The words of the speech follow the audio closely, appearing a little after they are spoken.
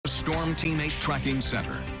Storm Team 8 Tracking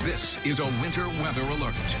Center. This is a winter weather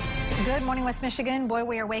alert. Good morning, West Michigan. Boy,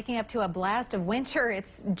 we are waking up to a blast of winter.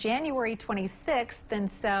 It's January 26th, and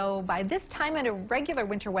so by this time in a regular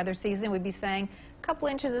winter weather season, we'd be saying a couple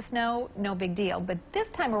inches of snow, no big deal. But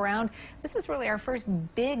this time around, this is really our first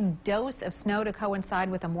big dose of snow to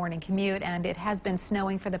coincide with a morning commute, and it has been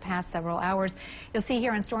snowing for the past several hours. You'll see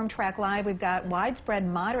here on Storm Track Live, we've got widespread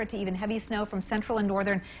moderate to even heavy snow from central and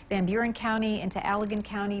northern Van Buren County into Allegan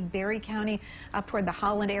County, Berry County, up toward the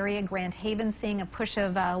Holland area. Grand Haven seeing a push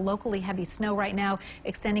of locally heavy snow right now,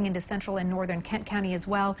 extending into central and northern Kent County as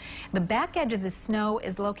well. The back edge of the snow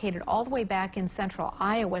is located all the way back in central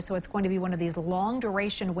Iowa, so it's going to be one of these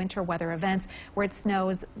long-duration winter weather events where it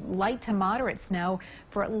snows light to moderate snow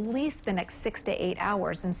for at least the next 6 to 8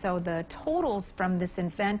 hours. And so the totals from this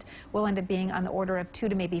event will end up being on the order of 2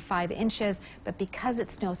 to maybe 5 inches. But because it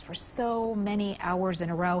snows for so many hours in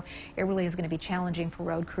a row, it really is going to be challenging for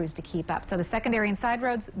road crews to keep up. So the secondary and side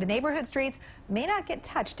roads, the neighborhood streets, may not get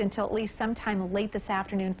touched until at least sometime late this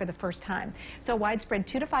afternoon for the first time. So widespread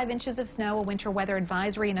 2 to 5 inches of snow, a winter weather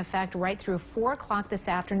advisory in effect right through 4 o'clock this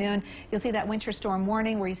afternoon. You'll see that winter storm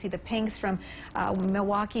warning where you see the pinks from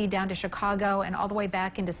Milwaukee down to Chicago and all the way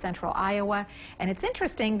back into central Iowa. And it's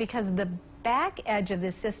interesting because the back edge of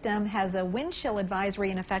this system has a wind chill advisory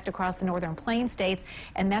in effect across the northern plain states,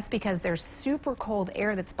 and that's because there's super cold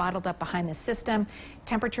air that's bottled up behind the system.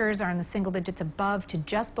 Temperatures are in the single digits above to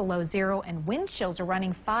just below zero, and wind chills are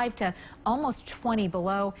running 5 to almost 20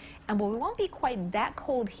 below. And while we won't be quite that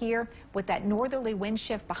cold here, with that northerly wind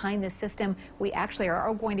shift behind this system, we actually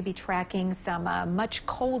are going to be tracking some much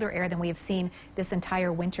colder air than we have seen this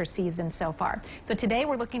entire winter season so far. So today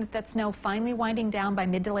we're looking at that snow finally winding down by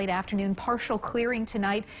mid to late afternoon. Partial clearing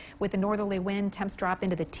tonight with a northerly wind. Temps drop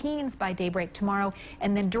into the teens by daybreak tomorrow.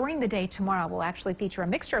 And then during the day tomorrow, we'll actually feature a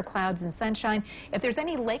mixture of clouds and sunshine. If there's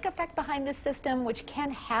any lake effect behind this system, which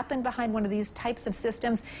can happen behind one of these types of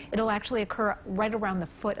systems, it'll actually occur right around the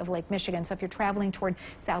foot of Lake Michigan. So if you're traveling toward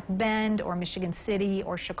South Bend or Michigan City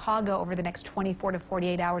or Chicago over the next 24 to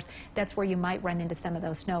 48 hours, that's where you might run into some of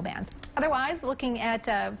those snow bands. Otherwise, looking at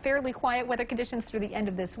fairly quiet weather conditions through the end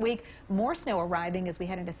of this week. More snow arriving as we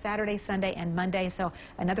head into Saturday, Sunday, and Monday, so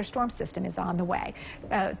another storm system is on the way.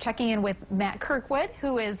 Checking in with Matt Kirkwood,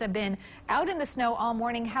 who has been out in the snow all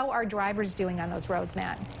morning. How are drivers doing on those roads,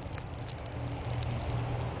 Matt?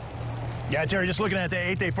 Yeah, Terry, just looking at the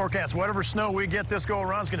 8-day forecast, whatever snow we get this go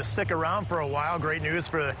around is going to stick around for a while. Great news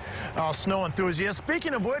for snow enthusiasts.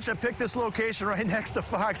 Speaking of which, I picked this location right next to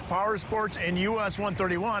Fox Power Sports and US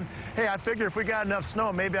 131. Hey, I figured if we got enough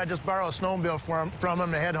snow, maybe I'd just borrow a snowmobile from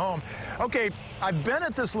them to head home. Okay, I've been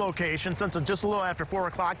at this location since just a little after 4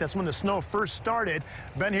 o'clock. That's when the snow first started.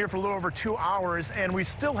 Been here for a little over 2 hours, and we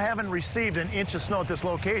still haven't received an inch of snow at this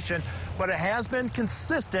location, but it has been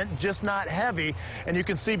consistent, just not heavy. And you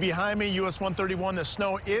can see behind me, US 131, the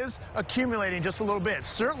snow is accumulating just a little bit.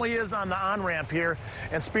 Certainly is on the on-ramp here,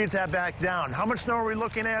 and speeds have backed down. How much snow are we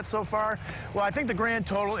looking at so far? Well, I think the grand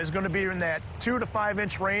total is going to be in that 2 to 5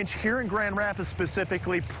 inch range. Here in Grand Rapids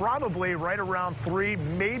specifically, probably right around 3,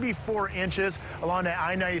 maybe 4 inches along that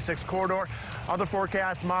I-96 corridor. Other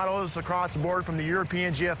forecast models across the board from the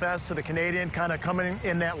European GFS to the Canadian kind of coming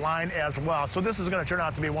in that line as well. So this is going to turn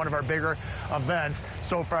out to be one of our bigger events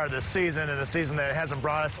so far this season, and a season that hasn't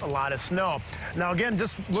brought us a lot of snow. Now, again,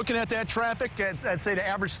 just looking at that traffic, I'd say the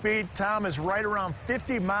average speed, Tom, is right around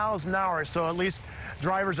 50 miles an hour, so at least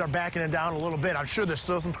drivers are backing it down a little bit. I'm sure there's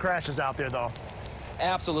still some crashes out there, though.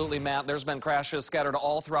 Absolutely, Matt. There's been crashes scattered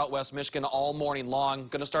all throughout West Michigan all morning long.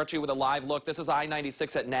 Going to start you with a live look. This is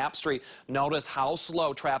I-96 at Knapp Street. Notice how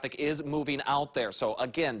slow traffic is moving out there. So,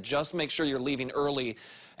 again, just make sure you're leaving early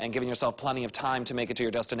and giving yourself plenty of time to make it to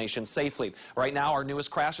your destination safely. Right now, our newest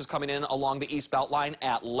crash is coming in along the East Belt Line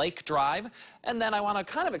at Lake Drive. And then I want to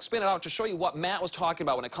kind of expand it out to show you what Matt was talking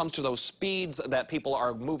about when it comes to those speeds that people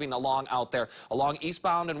are moving along out there. Along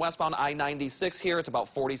eastbound and westbound I-96 here, it's about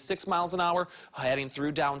 46 miles an hour. Heading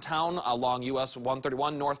through downtown along US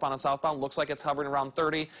 131, northbound and southbound, looks like it's hovering around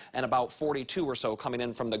 30, and about 42 or so coming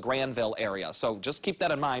in from the Granville area. So just keep that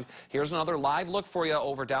in mind. Here's another live look for you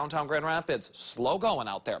over downtown Grand Rapids. Slow going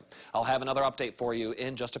out there. I'll have another update for you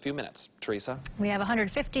in just a few minutes. Teresa? We have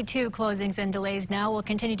 152 closings and delays now. We'll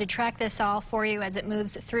continue to track this all for you as it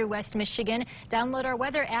moves through West Michigan. Download our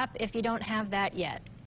weather app if you don't have that yet.